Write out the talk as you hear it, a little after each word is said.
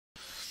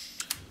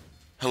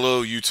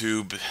Hello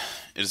YouTube,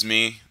 it is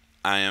me.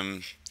 I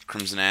am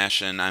Crimson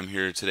Ash and I'm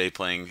here today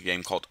playing a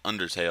game called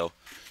Undertale.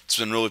 It's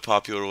been really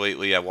popular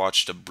lately. I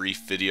watched a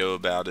brief video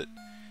about it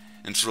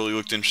and it's really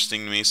looked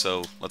interesting to me,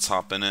 so let's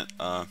hop in it.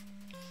 I'm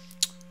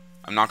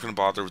not going to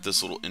bother with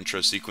this little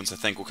intro sequence. I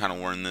think we'll kind of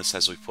learn this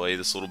as we play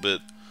this a little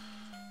bit.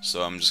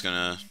 So I'm just going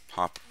to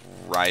hop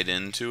right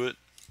into it.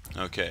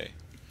 Okay,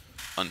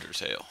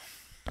 Undertale.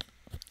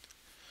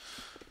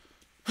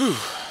 Whew,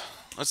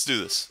 let's do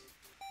this.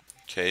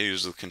 Okay,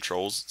 here's the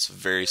controls. It's a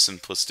very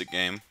simplistic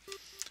game.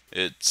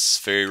 It's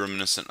very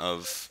reminiscent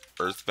of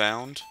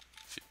Earthbound.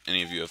 If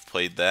any of you have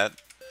played that,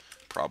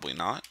 probably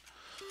not.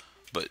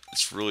 But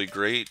it's really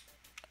great.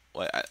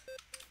 Like, I'm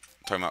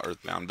talking about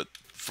Earthbound, but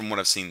from what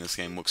I've seen, this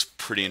game looks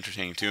pretty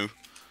entertaining too.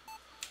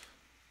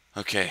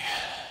 Okay.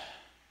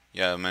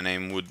 Yeah, my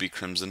name would be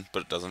Crimson,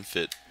 but it doesn't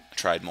fit. I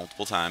tried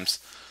multiple times.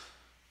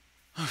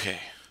 Okay.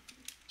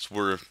 So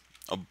we're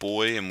a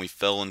boy and we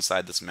fell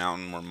inside this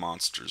mountain where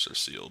monsters are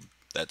sealed.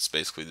 That's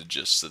basically the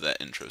gist of that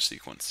intro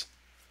sequence.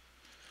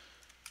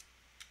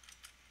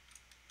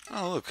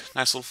 Oh, look,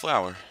 nice little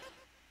flower.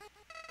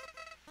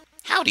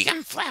 Howdy,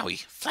 I'm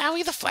Flowey.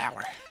 Flowey the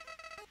flower.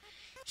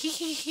 Hee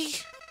hee hee.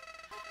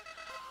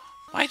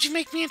 Why'd you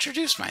make me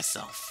introduce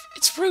myself?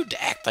 It's rude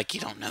to act like you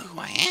don't know who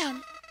I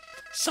am.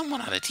 Someone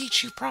ought to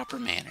teach you proper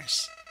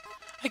manners.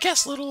 I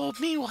guess little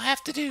old me will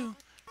have to do.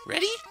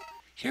 Ready?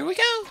 Here we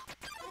go.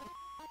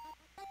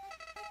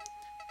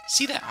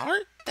 See that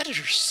art? That is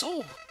your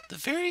soul, the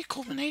very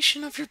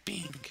culmination of your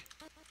being.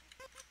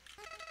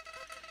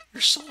 Your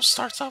soul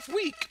starts off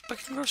weak, but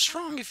can grow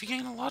strong if you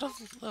gain a lot of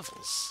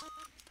levels.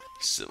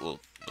 So, we'll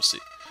see.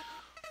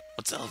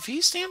 What's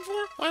LV stand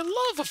for? Why,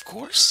 love, of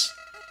course.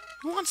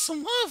 You want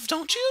some love,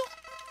 don't you?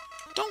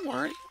 Don't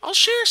worry, I'll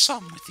share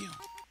some with you.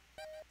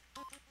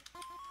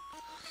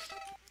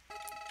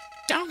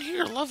 Down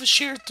here, love is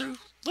shared through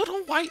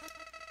little white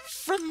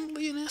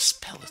Friendliness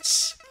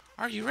Pellets.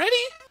 Are you ready?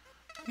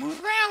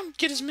 Move around,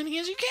 get as many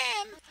as you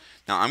can.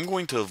 Now, I'm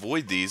going to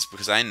avoid these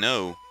because I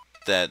know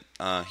that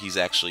he's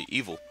actually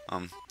evil.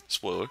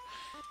 Spoiler.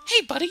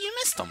 Hey, buddy, you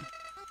missed them.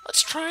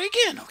 Let's try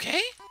again,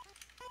 okay?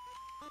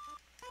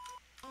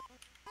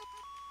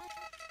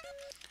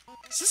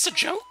 Is this a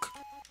joke?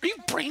 Are you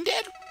brain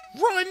dead?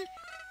 Run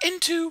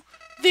into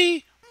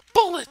the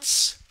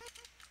bullets!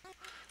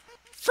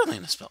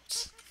 Friendliness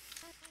Pellets.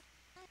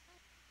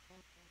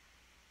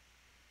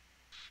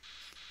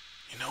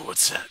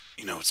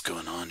 You know what's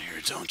going on here,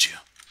 don't you?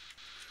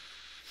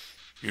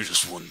 You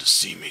just wanted to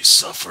see me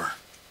suffer.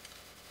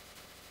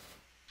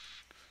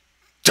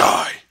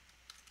 Die!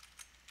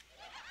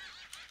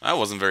 That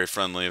wasn't very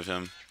friendly of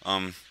him.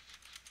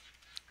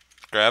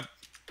 Grab.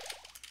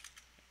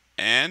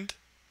 And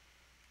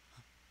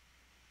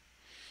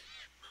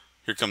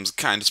here comes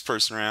the kindest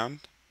person around.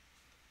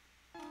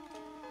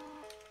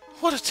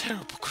 What a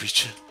terrible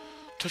creature,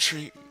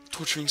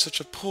 torturing such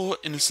a poor,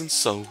 innocent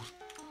soul.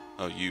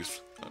 Oh, youth.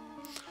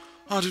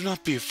 Ah, do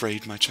not be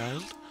afraid, my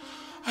child.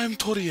 I am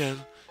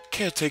Toriel,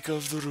 caretaker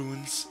of the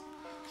ruins.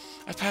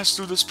 I pass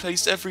through this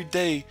place every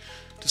day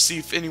to see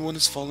if anyone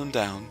has fallen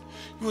down.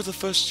 You are the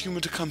first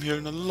human to come here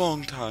in a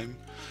long time.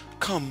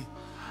 Come,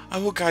 I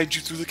will guide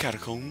you through the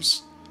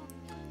catacombs.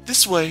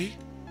 This way.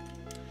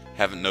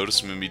 Haven't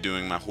noticed me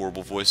doing my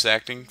horrible voice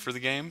acting for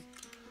the game.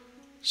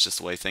 It's just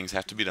the way things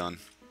have to be done.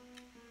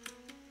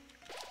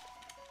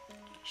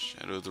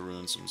 Shadow of the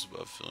ruins looms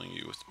above, filling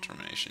you with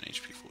determination.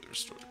 HP fully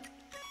restored.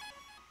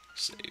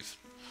 Save.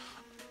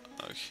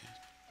 Okay.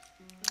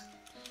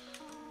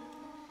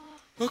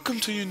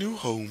 Welcome to your new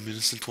home,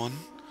 innocent one.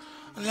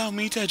 Allow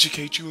me to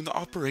educate you in the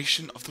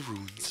operation of the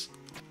ruins.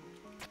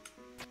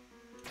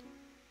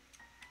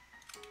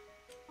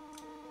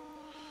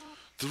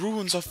 The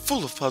ruins are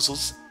full of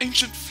puzzles,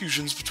 ancient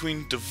fusions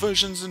between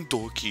diversions and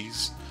door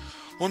keys.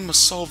 One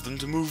must solve them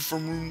to move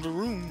from room to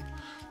room.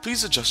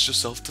 Please adjust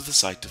yourself to the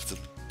sight of them.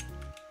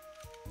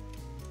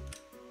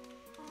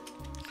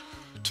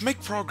 To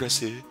make progress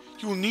here,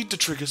 you will need to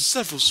trigger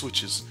several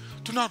switches.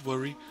 Do not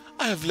worry,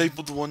 I have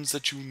labeled the ones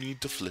that you need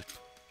to flip.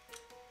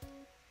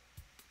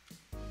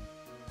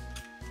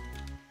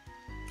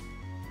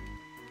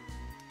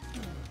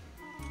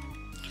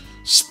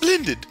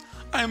 Splendid!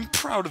 I am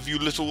proud of you,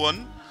 little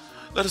one.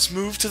 Let us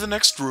move to the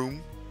next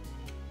room.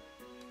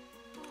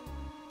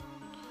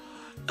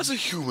 As a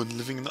human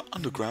living in the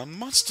underground,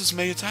 monsters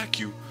may attack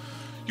you.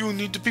 You will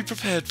need to be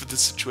prepared for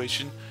this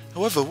situation.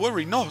 However,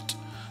 worry not.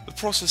 The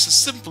process is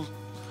simple.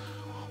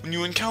 When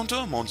you encounter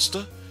a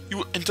monster, you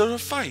will enter a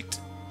fight.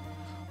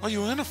 While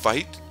you are in a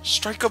fight,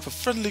 strike up a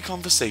friendly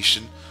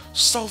conversation.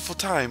 Stall for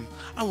time.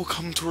 I will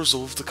come to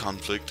resolve the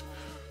conflict.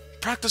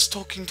 Practice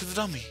talking to the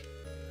dummy.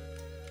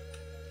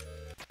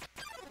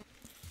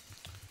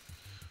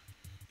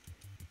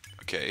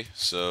 Okay,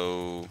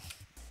 so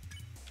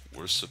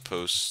we're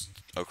supposed...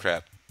 Oh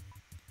crap.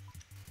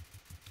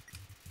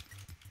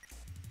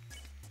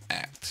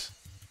 Act.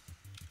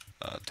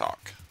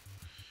 Talk.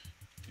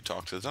 You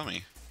talk to the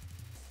dummy.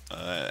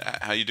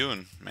 How you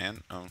doing,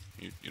 man? Oh,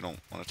 you don't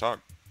want to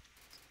talk.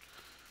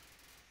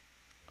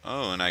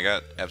 Oh, and I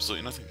got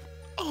absolutely nothing.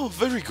 Oh,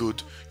 very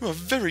good. You are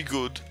very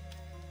good.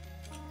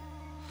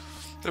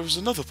 There is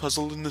another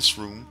puzzle in this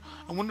room.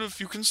 I wonder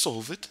if you can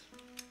solve it.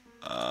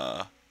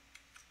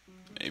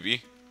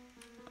 Maybe.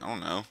 I don't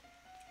know.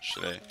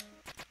 Should I?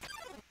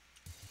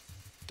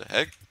 The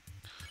heck?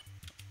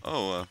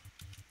 Oh,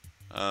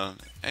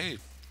 hey.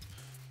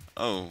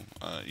 Oh,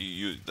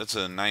 that's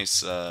a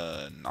nice,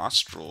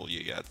 nostril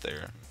you got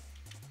there.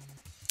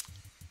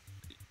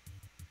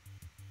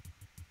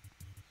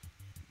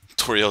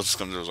 Toriel just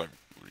comes there and was like,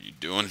 what are you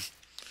doing?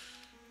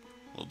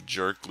 Little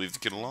jerk, leave the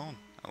kid alone.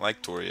 I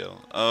like Toriel.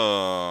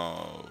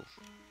 Oh.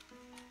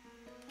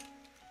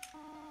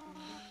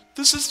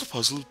 This is the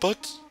puzzle,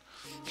 but...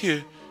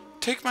 Here,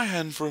 take my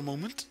hand for a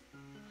moment.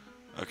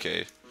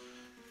 Okay.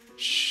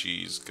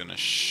 She's gonna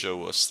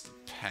show us the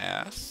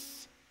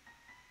path.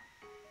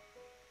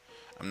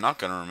 I'm not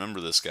gonna remember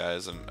this,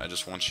 guys. I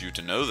just want you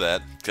to know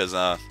that, because,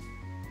 I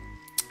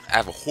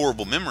have a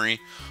horrible memory,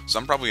 so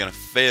I'm probably gonna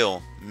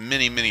fail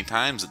many, many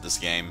times at this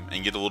game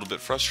and get a little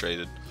bit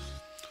frustrated.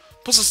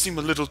 Puzzles seem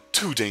a little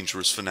too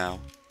dangerous for now.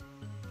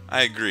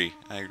 I agree.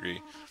 I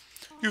agree.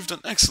 You've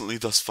done excellently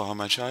thus far,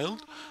 my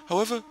child.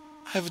 However,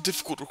 I have a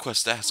difficult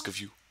request to ask of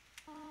you.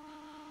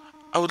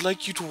 I would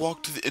like you to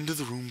walk to the end of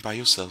the room by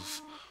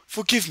yourself.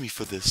 Forgive me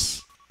for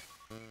this.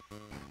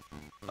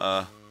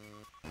 That's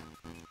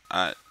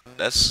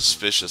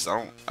suspicious.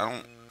 I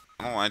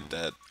don't like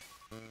that.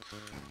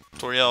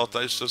 Toriel, I thought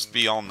you were supposed to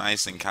be all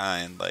nice and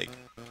kind, like,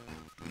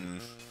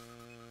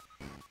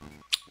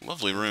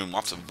 lovely room,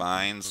 lots of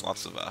vines,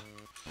 lots of,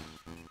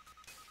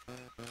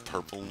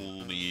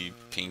 purpley,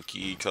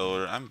 pinky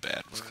color. I'm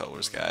bad with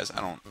colors, guys.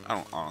 I don't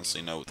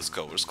honestly know what this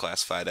color is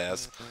classified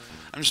as.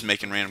 I'm just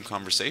making random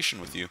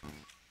conversation with you.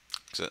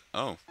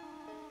 Oh.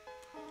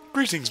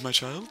 Greetings, my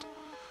child.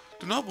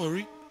 Do not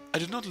worry, I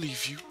did not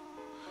leave you.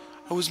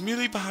 I was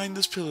merely behind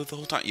this pillar the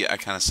whole time. Yeah, I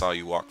kind of saw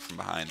you walk from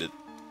behind it.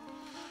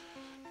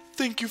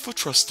 Thank you for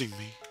trusting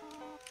me.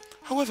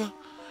 However,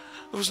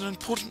 there was an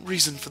important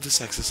reason for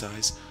this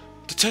exercise,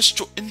 to test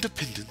your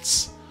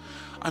independence.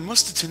 I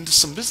must attend to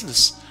some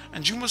business,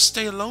 and you must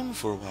stay alone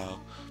for a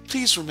while.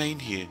 Please remain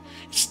here.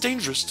 It's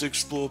dangerous to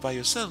explore by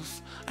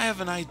yourself. I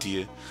have an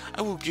idea.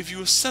 I will give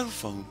you a cell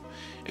phone.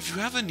 If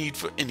you have a need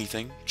for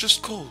anything,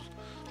 just call.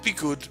 Be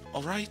good,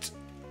 alright?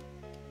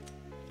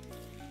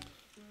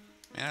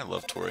 Man, I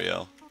love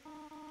Toriel.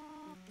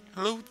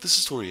 Hello, this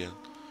is Toriel.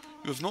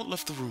 You have not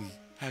left the room,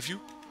 have you?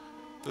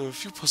 There are a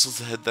few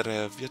puzzles ahead that I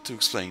have yet to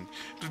explain.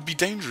 It would be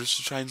dangerous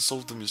to try and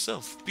solve them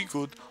yourself. Be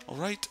good,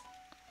 alright?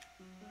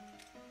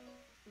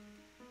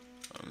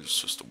 I'm just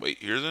supposed to wait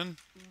here then?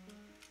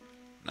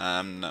 Nah,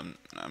 I'm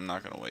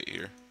not gonna wait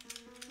here.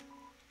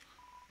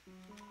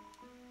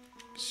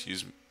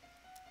 Excuse me.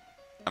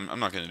 I'm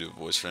not gonna do a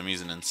voice for him.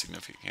 He's an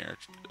insignificant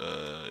character.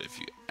 If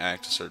you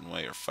act a certain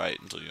way or fight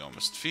until you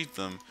almost defeat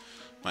them,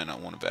 might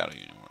not want to battle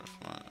you anymore.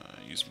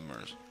 Use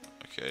mercy.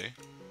 Okay.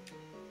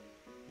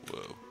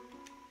 Whoa.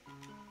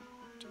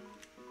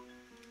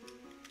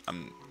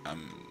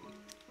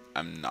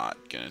 I'm not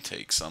gonna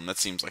take some. That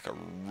seems like a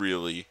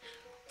really,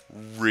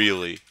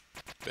 really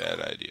bad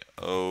idea.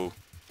 Oh.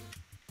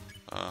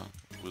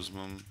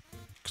 Wisdom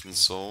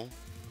console.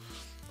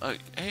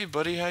 Hey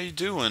buddy, how you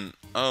doing?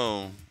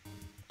 Oh,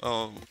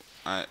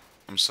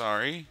 I'm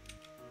sorry.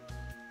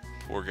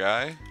 Poor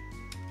guy.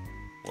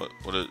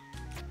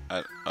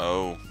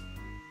 Oh.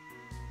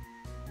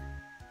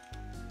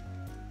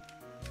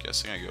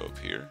 Guessing I go up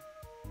here.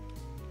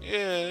 Yeah,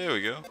 there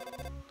we go.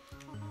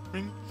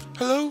 Ring.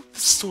 Hello,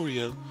 this is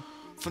Toriel.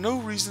 For no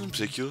reason in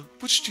particular,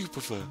 which do you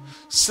prefer,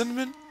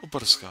 cinnamon or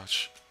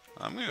butterscotch?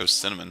 I'm gonna go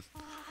cinnamon.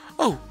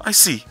 Oh, I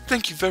see.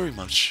 Thank you very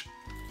much.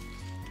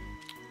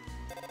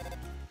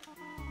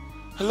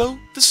 Hello,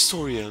 this is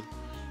Toriel.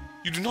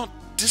 You do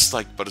not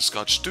dislike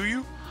butterscotch, do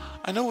you?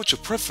 I know what your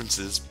preference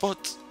is,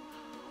 but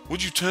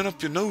would you turn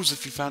up your nose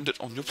if you found it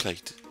on your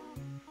plate?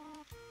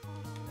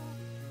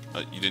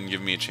 You didn't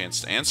give me a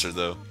chance to answer,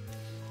 though.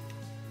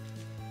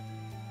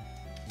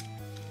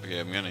 Okay,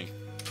 I'm gonna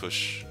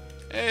push.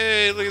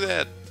 Hey, look at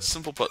that!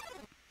 Simple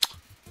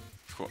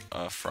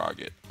frog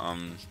it.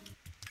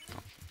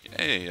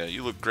 Hey,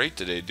 you look great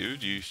today,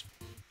 dude. You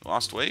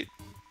lost weight?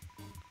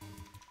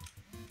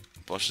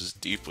 Blushes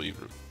deeply.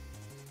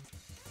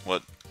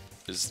 What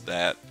is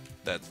that?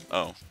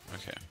 Oh,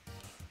 okay.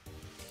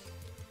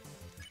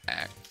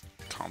 Act.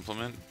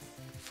 Compliment?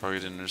 Frog, I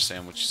didn't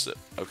understand what you said.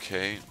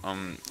 Okay,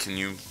 can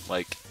you,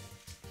 like,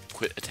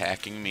 quit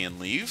attacking me and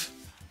leave?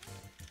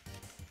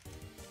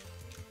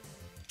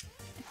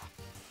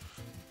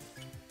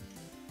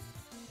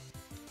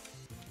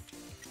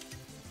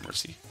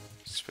 Mercy?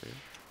 Spare?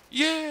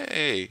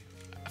 Yay!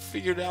 I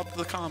figured out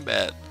the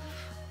combat.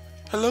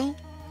 Hello?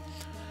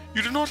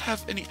 You do not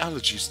have any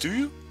allergies, do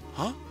you?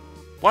 Huh?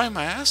 Why am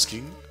I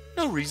asking?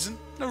 No reason.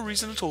 No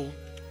reason at all.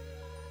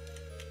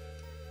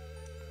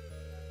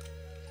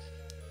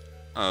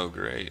 Oh,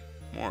 great.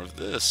 More of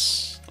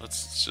this.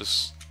 Let's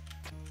just...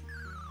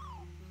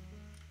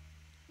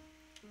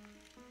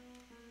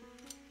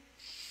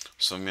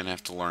 So I'm gonna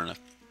have to learn a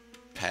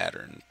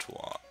pattern to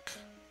walk.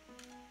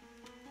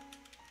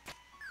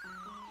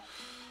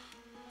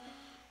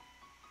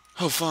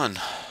 Oh, fun.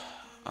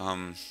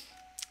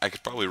 I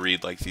could probably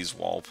read like these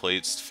wall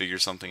plates to figure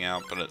something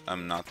out, but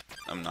I'm not.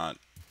 I'm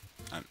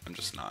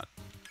just not.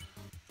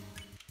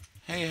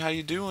 Hey, how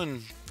you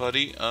doing,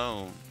 buddy?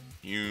 Oh,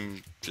 you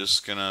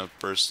just gonna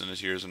burst into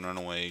tears and run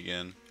away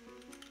again?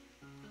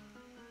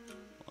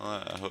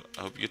 Well, I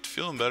hope you get to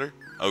feeling better.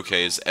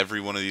 Okay, is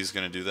every one of these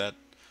gonna do that?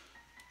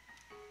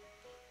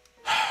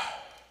 I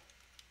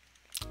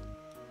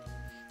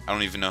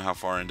don't even know how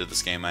far into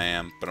this game I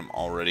am, but I'm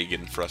already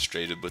getting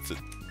frustrated with it.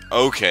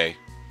 Okay.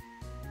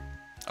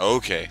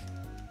 Okay.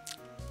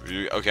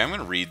 Okay, I'm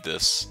gonna read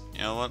this. You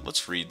know what?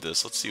 Let's read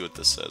this. Let's see what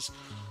this says.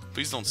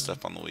 Please don't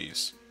step on the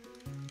leaves.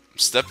 I'm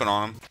stepping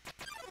on them.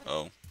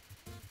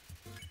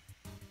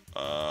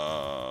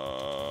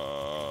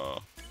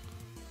 Oh.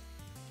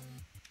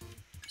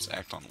 Let's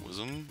act on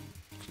wisdom.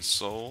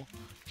 Console.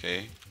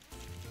 Okay.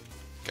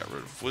 Got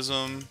rid of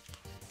wisdom.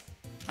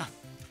 Huh.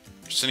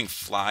 You're sending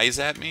flies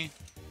at me?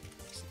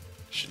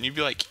 Shouldn't you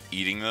be like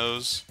eating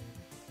those?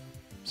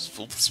 It's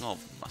full of the smell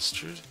of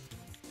mustard?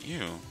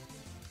 Ew.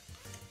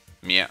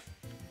 Meow.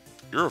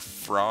 You're a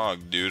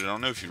frog, dude. I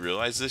don't know if you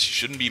realize this. You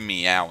shouldn't be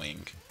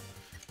meowing.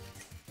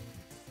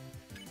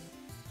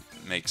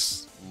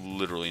 Makes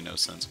literally no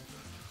sense.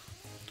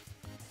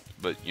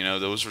 But, you know,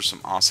 those were some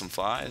awesome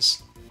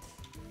flies.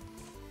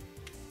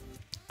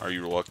 Are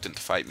you reluctant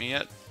to fight me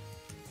yet?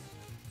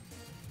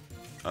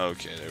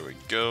 Okay, there we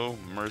go.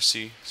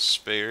 Mercy,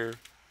 spare.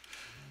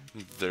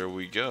 There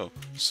we go.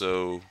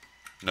 So,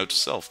 note to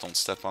self, don't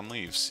step on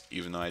leaves,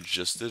 even though I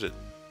just did it.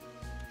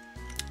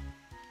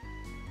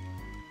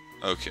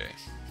 Okay.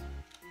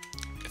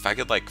 If I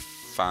could, like,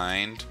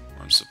 find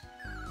where I'm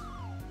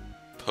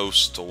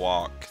supposed to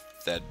walk,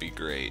 that'd be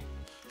great.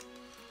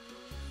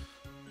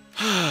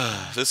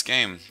 This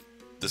game,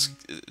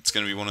 it's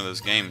gonna be one of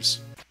those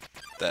games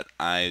that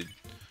I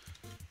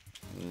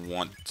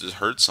want to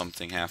hurt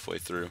something halfway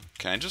through.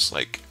 Can I just,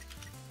 like,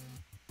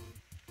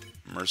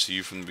 mercy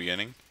you from the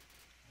beginning?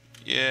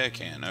 Yeah, I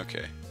can.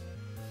 Okay.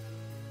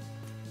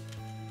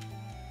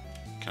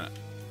 Can I,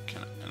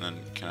 and then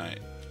can I,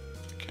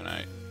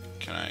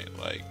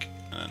 like,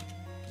 and then...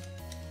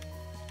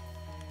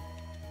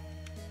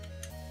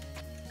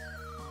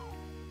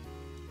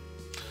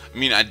 I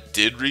mean, I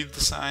did read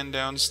the sign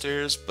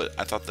downstairs, but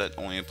I thought that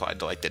only applied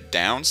to, like, the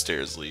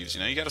downstairs leaves.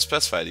 You know, you gotta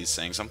specify these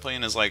things. I'm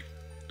playing as, like,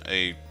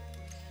 I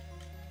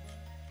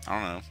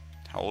don't know.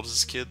 How old is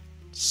this kid?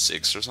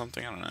 6 or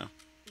something? I don't know.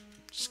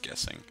 Just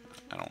guessing.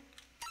 I don't...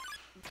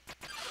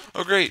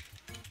 Oh, great!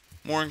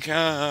 More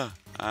encounter.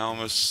 I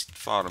almost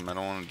fought him. I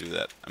don't want to do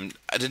that.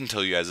 I didn't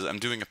tell you guys. I'm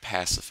doing a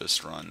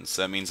pacifist run,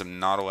 so that means I'm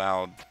not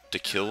allowed to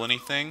kill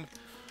anything.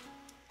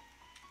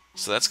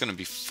 So that's going to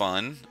be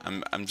fun.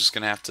 I'm just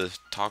going to have to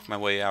talk my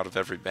way out of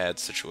every bad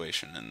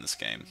situation in this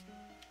game.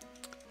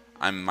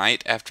 I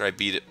might, after I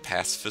beat it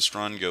pacifist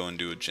run, go and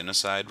do a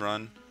genocide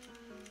run.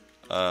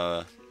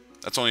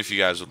 That's only if you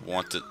guys would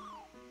want to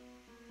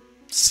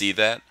see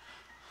that.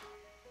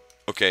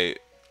 Okay,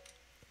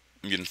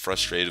 I'm getting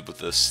frustrated with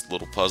this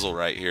little puzzle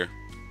right here.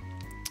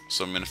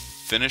 So I'm going to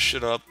finish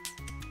it up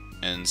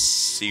and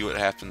see what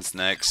happens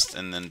next,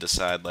 and then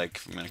decide, like,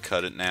 if I'm going to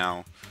cut it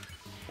now.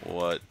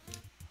 What?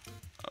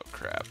 Oh,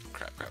 crap.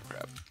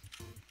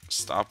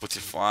 Stop with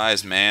your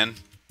flies, man.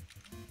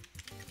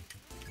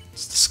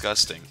 It's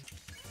disgusting.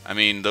 I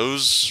mean,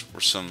 those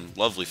were some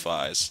lovely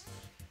flies.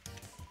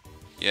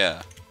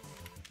 Yeah.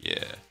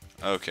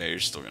 Okay, you're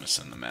still going to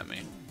send them at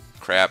me.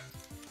 Crap.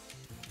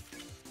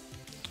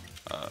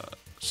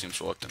 Seems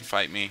reluctant to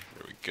fight me.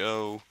 There we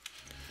go.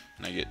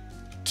 And I get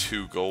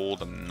 2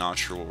 gold. I'm not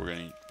sure what we're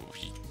going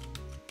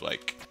to...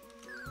 like...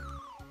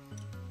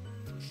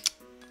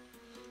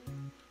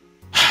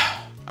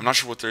 I'm not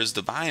sure what there is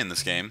to buy in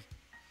this game.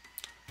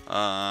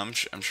 I'm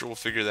sure we'll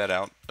figure that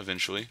out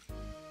eventually.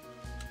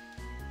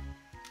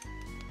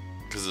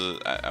 Because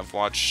I've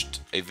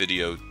watched a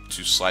video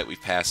to slightly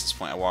past this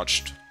point. I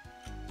watched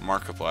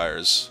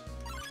Markiplier's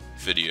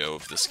video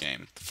of this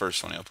game. The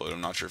first one he uploaded.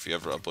 I'm not sure if he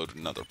ever uploaded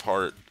another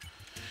part.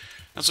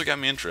 That's what got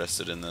me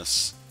interested in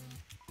this.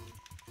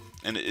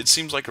 And it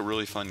seems like a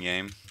really fun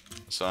game.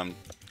 So I'm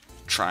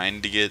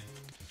trying to get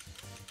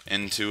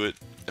into it.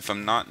 If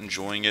I'm not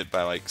enjoying it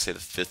by, like, say the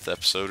 5th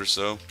episode or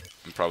so,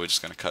 I'm probably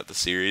just going to cut the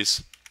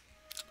series.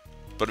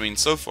 But I mean,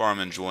 so far I'm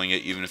enjoying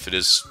it, even if it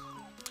is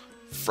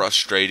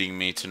frustrating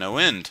me to no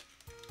end.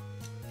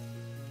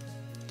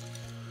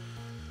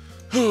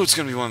 Ooh, it's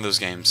going to be one of those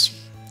games.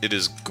 It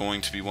is going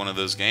to be one of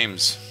those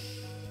games.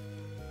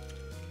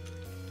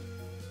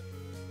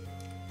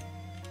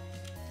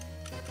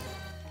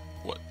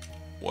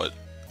 What?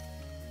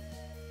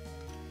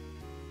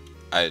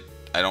 I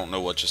don't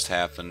know what just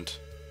happened.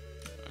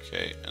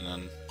 Okay, and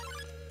then...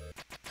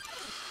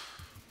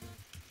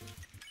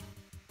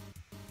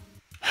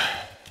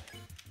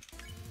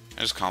 I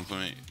just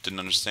compliment you. Didn't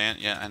understand?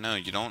 Yeah, I know.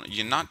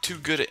 You're not too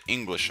good at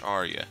English,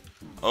 are you?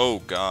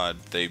 Oh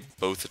god, they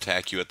both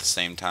attack you at the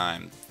same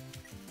time.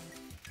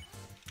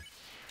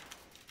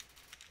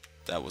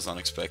 That was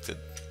unexpected.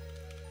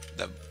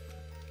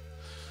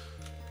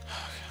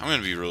 I'm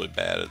gonna be really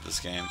bad at this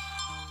game.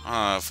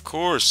 Of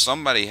course,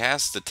 somebody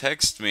has to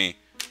text me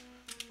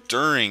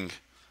during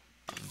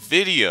a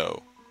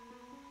video.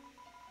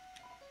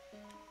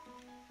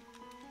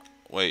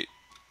 Wait.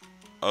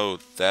 Oh,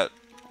 that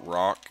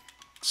rock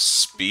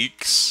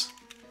speaks?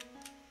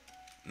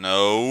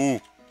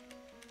 No.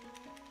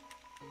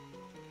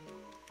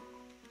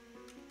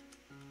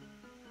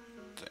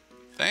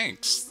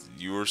 Thanks.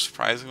 You were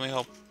surprisingly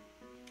helpful.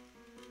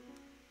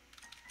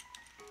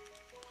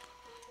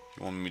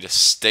 You wanted me to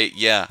stay?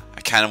 Yeah,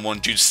 I kind of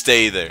wanted you to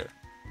stay there.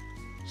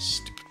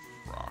 Stupid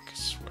rock, I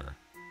swear.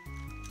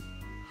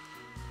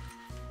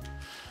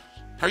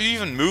 How are you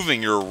even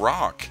moving? You're a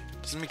rock.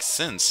 Doesn't make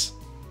sense.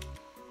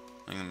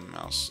 Like the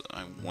mouse,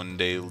 I one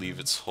day leave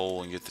its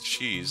hole and get the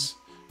cheese.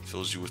 It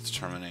fills you with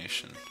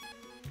determination.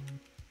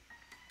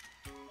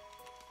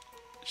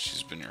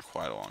 She's been here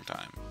quite a long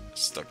time.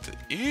 Stuck to.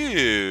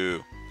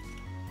 Ew!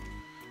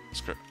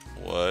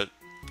 What?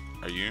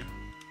 Are you?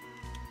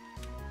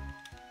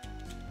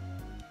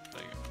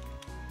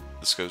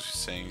 This goes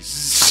saying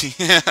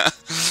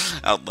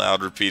out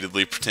loud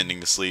repeatedly, pretending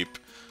to sleep.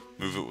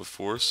 Move it with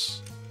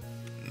force?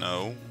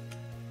 No.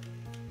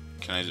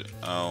 Can I?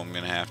 Oh, I'm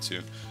gonna have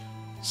to.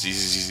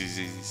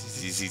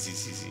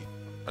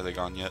 Are they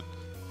gone yet?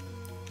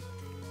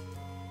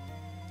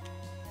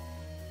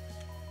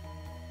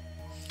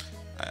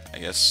 I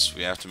guess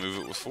we have to move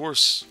it with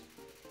force.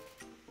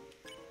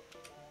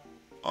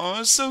 Oh,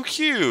 it's so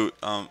cute.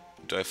 Do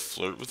I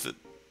flirt with it?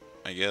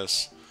 I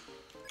guess.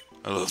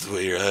 I love the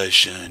way your eyes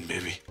shine,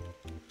 baby.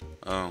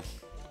 Oh.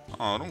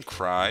 Oh, don't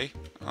cry.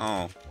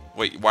 Oh.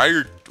 Wait, why are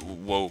you...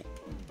 Whoa.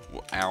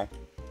 Ow.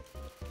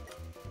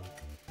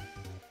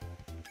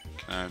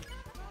 Can I...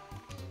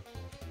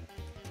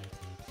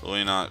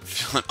 Really not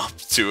feeling up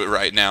to it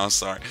right now,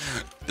 sorry.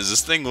 Is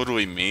this thing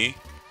literally me?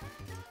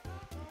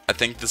 I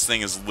think this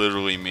thing is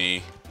literally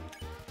me.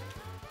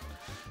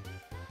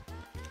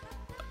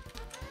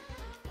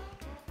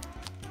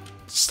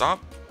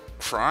 Stop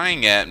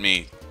crying at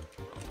me.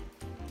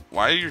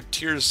 Why do your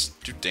tears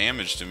do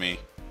damage to me?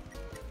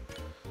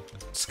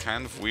 It's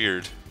kind of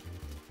weird.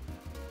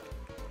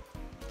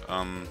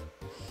 I'm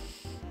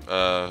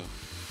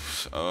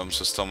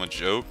supposed to tell him a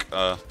joke?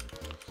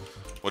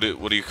 What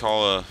do you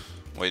call a...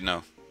 Wait,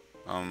 no.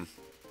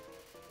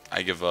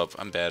 I give up.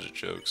 I'm bad at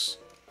jokes.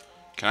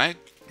 Can I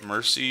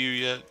mercy you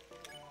yet?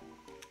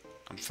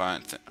 I'm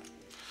fine.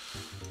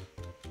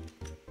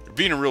 You're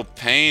being a real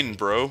pain,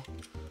 bro.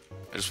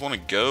 I just want to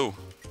go.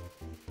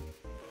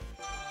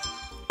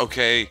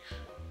 Okay.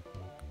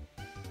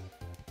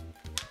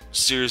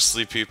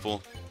 Seriously,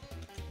 people.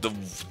 The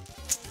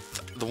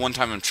one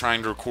time I'm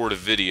trying to record a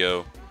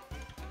video.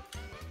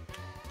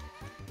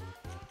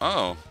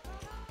 Oh.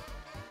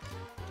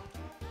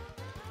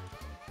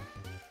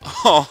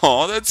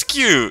 Oh, that's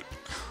cute.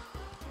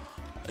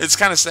 It's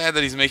kind of sad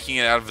that he's making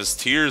it out of his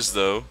tears,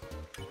 though.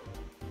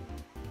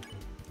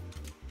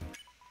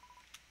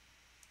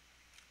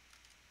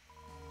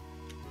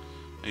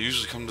 I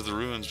usually come to the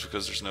ruins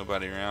because there's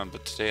nobody around,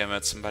 but today I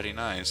met somebody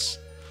nice.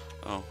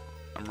 Oh,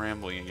 I'm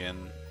rambling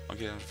again. I'll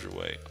get out of your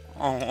way.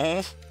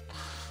 Oh,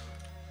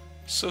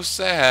 so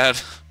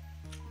sad.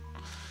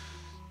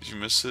 Did you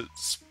miss it?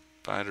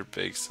 Spider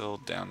bake sale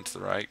down to the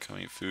right. Come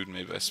eat food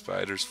made by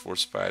spiders, for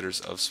spiders,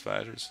 of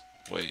spiders.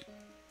 Wait.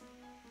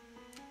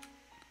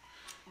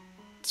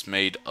 It's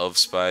made of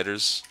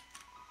spiders.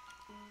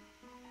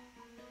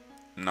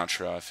 I'm not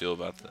sure how I feel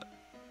about that.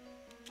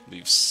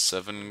 Leave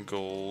 7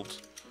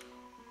 gold.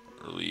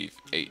 Or leave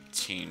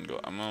 18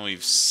 gold. I'm gonna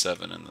leave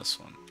 7 in this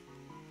one.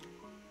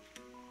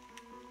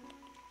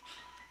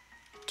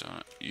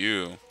 Don't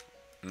you.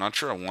 I'm not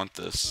sure I want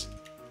this.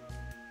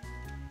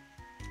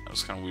 That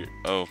was kind of weird.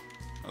 Oh,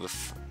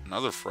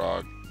 another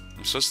frog.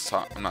 I'm supposed to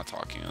talk. I'm not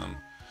talking to them.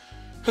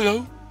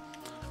 Hello?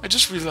 I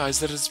just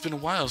realized that it's been a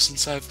while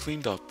since I've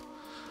cleaned up.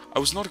 I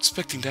was not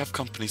expecting to have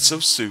company so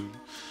soon.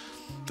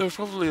 There are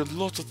probably a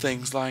lot of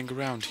things lying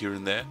around here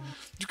and there.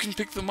 You can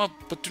pick them up,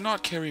 but do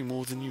not carry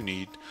more than you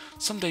need.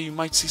 Someday you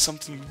might see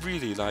something you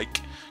really like.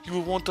 You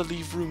will want to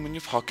leave room in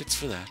your pockets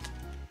for that.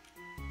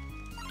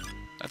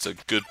 That's a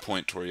good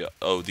point, Toria.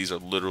 Oh, these are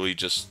literally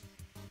just...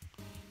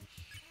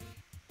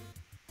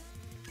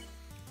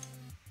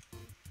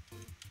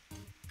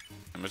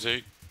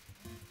 Imitate?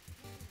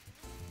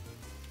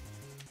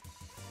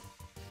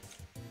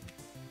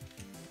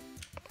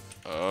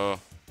 Oh,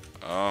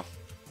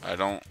 I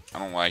don't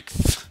like...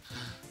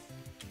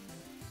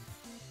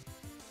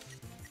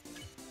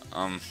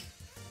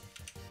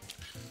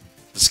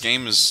 This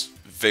game is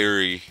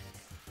very,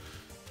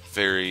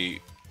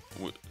 very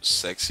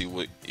sexy.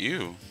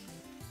 Ew.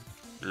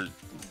 You're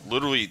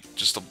literally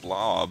just a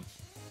blob.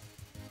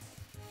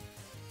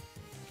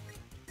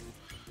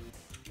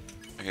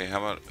 Okay, how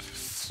about if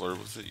I flirt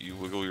with it? You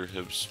wiggle your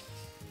hips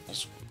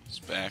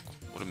back.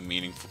 What a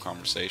meaningful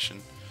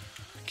conversation.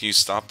 Can you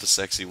stop the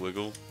sexy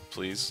wiggle,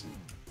 please?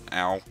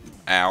 Ow.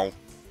 Ow.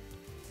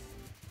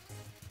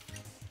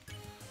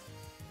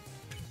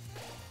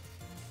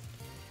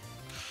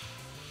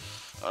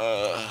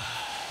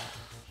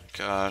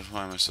 God,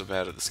 why am I so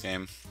bad at this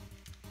game?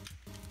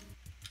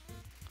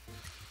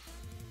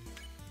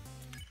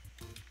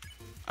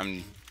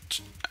 I'm...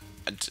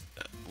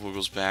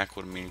 Wiggles back,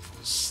 what a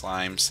meaningful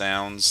slime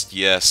sounds.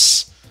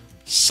 Yes.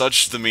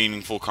 Such the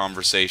meaningful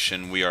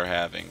conversation we are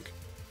having.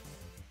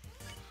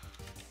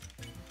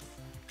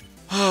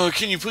 Oh,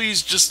 can you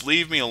please just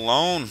leave me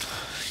alone?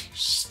 You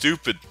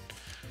stupid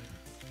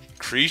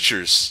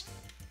creatures.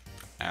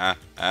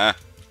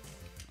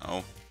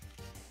 Oh.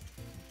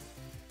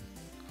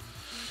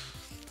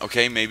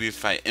 Okay, maybe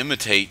if I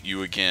imitate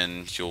you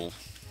again, you'll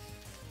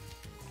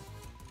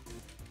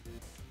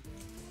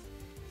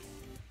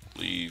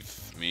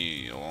leave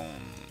me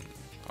alone,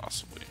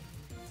 possibly.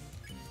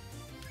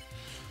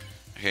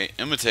 Okay,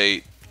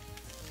 imitate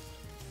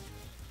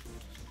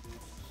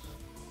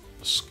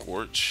a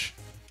scorch.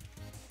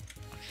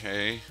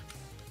 Okay.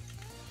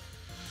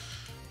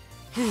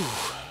 Whew.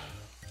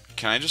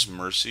 Can I just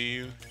mercy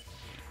you?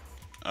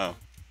 Oh.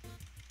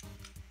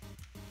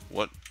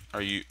 What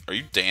are you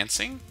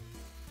dancing?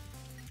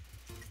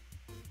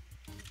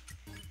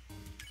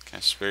 Can I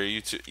spare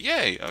you too?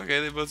 Yay!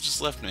 Okay, they both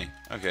just left me.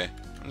 Okay,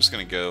 I'm just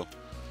gonna go.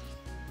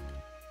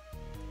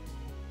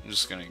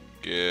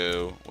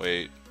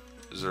 Wait,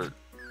 is there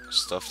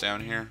stuff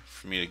down here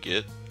for me to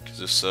get?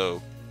 Because if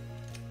so...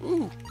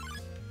 Ooh!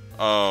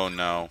 Oh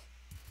no.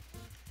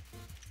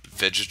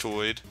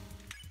 Vegetoid?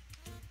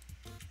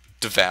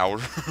 Devour?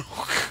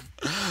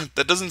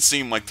 That doesn't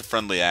seem like the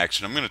friendly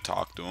action. I'm gonna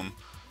talk to him.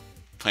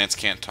 Plants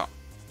can't talk.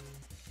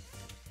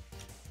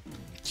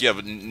 Yeah,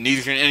 but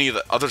neither can any of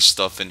the other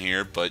stuff in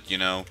here, but, you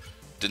know,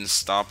 didn't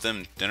stop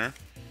them. Dinner?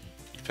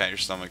 You pat your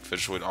stomach.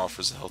 Vegetoid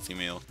offers a healthy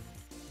meal.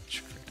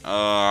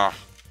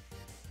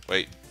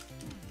 Wait.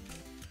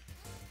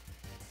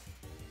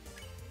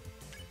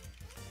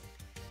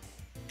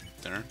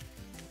 Dinner?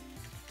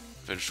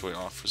 Vegetoid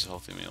offers a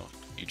healthy meal.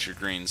 Eat your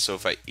greens. So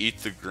if I eat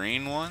the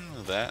green one,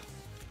 will that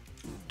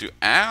do?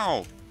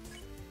 Ow!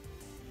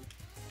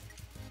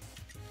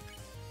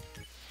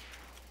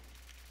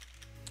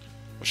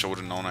 Wish I would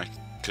have known I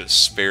could have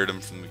spared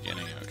him from the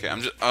beginning. Okay,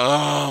 I'm just...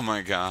 Oh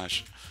my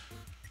gosh.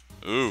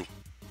 Ooh.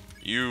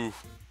 You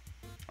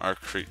are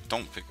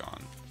don't pick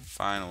on.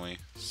 Finally,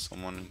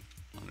 someone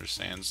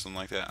understands something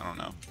like that. I don't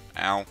know.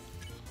 Ow.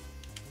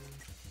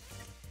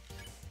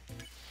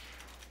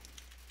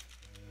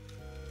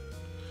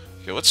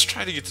 Okay, let's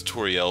try to get to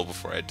Toriel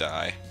before I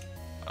die.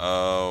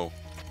 Oh,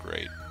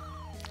 great.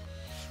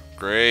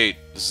 Great.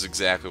 This is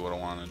exactly what I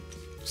wanted.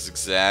 This is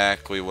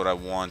exactly what I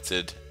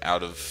wanted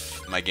out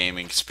of my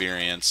gaming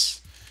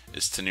experience,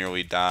 is to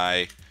nearly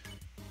die.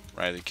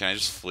 Right, can I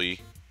just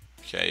flee?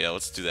 Okay, yeah,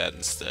 let's do that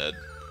instead.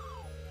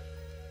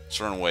 Let's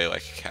run away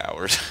like a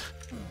coward.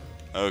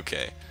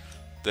 Okay,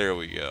 there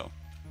we go.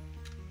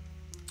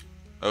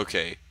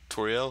 Okay,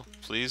 Toriel,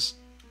 please.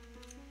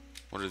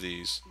 What are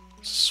these?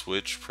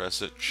 Switch,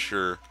 press it,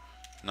 sure.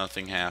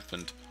 Nothing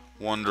happened.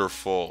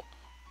 Wonderful.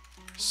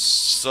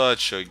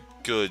 Such a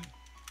good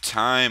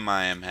time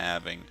I am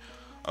having.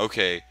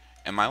 Okay,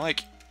 am I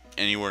like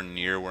anywhere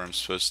near where I'm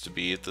supposed to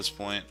be at this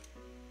point?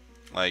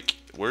 Like,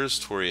 where's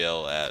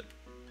Toriel at?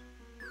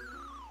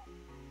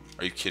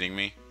 Are you kidding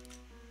me?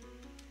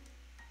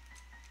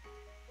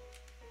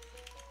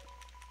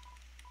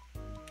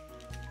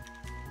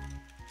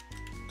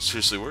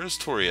 Seriously, where's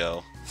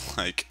Toriel?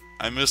 Like,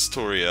 I miss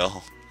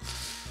Toriel.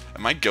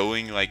 Am I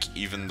going, like,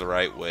 even the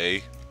right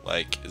way?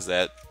 Like, is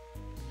that...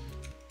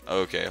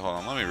 Okay, hold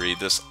on, let me read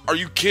this. Are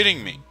you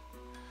kidding me?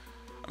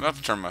 I'm about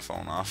to turn my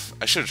phone off.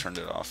 I should have turned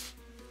it off.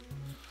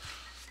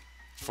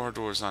 Far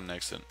doors on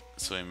exit,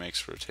 so he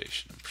makes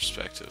rotation and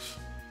perspective.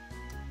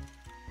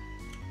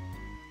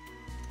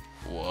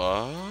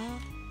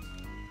 What?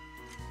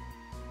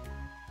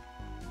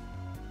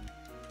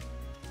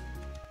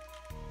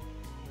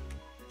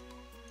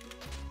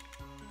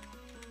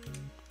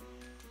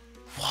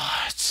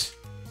 What?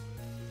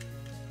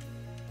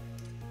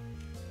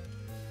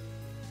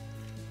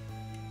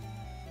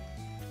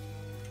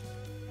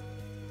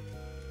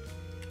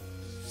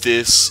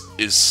 This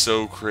is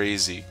so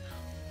crazy.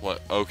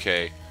 What?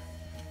 Okay.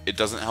 It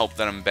doesn't help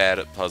that I'm bad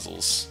at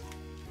puzzles.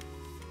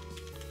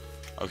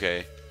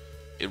 Okay.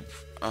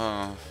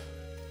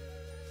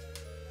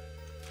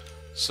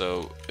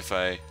 So, if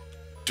I...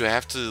 Do I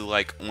have to,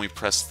 like, only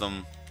press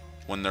them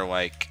when they're,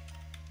 like,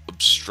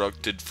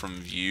 obstructed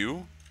from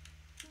view?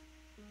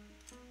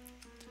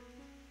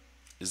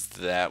 Is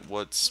that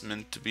what's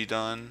meant to be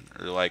done?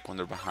 Or, like, when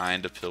they're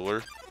behind a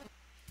pillar?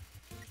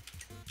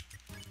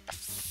 I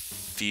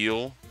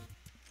feel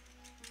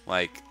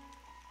like...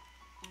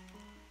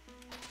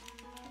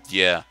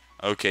 Yeah.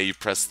 Okay, you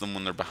press them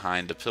when they're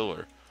behind a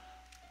pillar.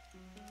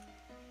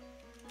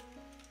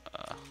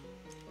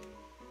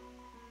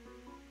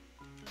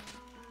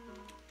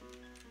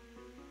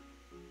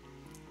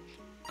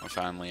 I'm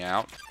finally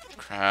out.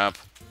 Crap.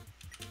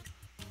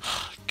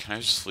 Can I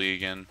just flee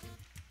again?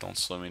 Don't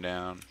slow me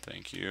down.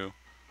 Thank you.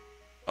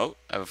 Oh,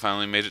 have I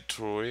finally made it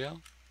to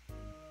Toriel?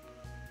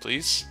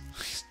 Please?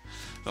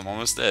 I'm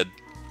almost dead.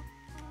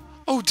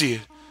 Oh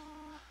dear.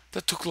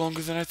 That took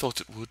longer than I thought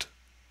it would.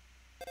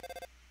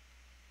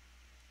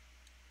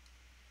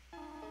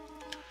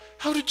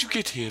 How did you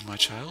get here, my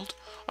child?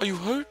 Are you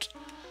hurt?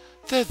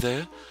 There,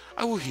 there.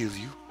 I will heal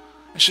you.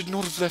 I should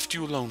not have left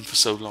you alone for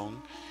so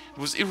long. It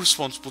was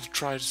irresponsible to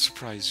try to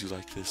surprise you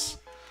like this.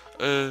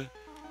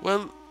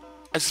 Well,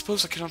 I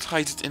suppose I cannot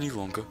hide it any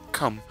longer.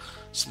 Come,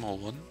 small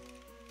one.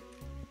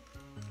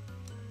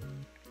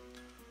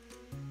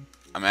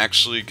 I'm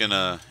actually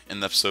gonna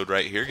end the episode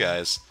right here,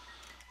 guys.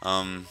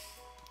 Yeah,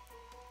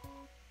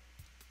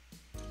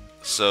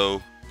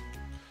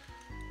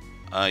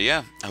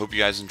 I hope you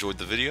guys enjoyed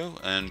the video,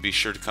 and be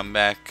sure to come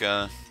back,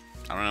 I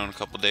don't know, in a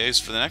couple days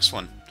for the next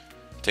one.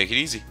 Take it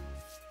easy.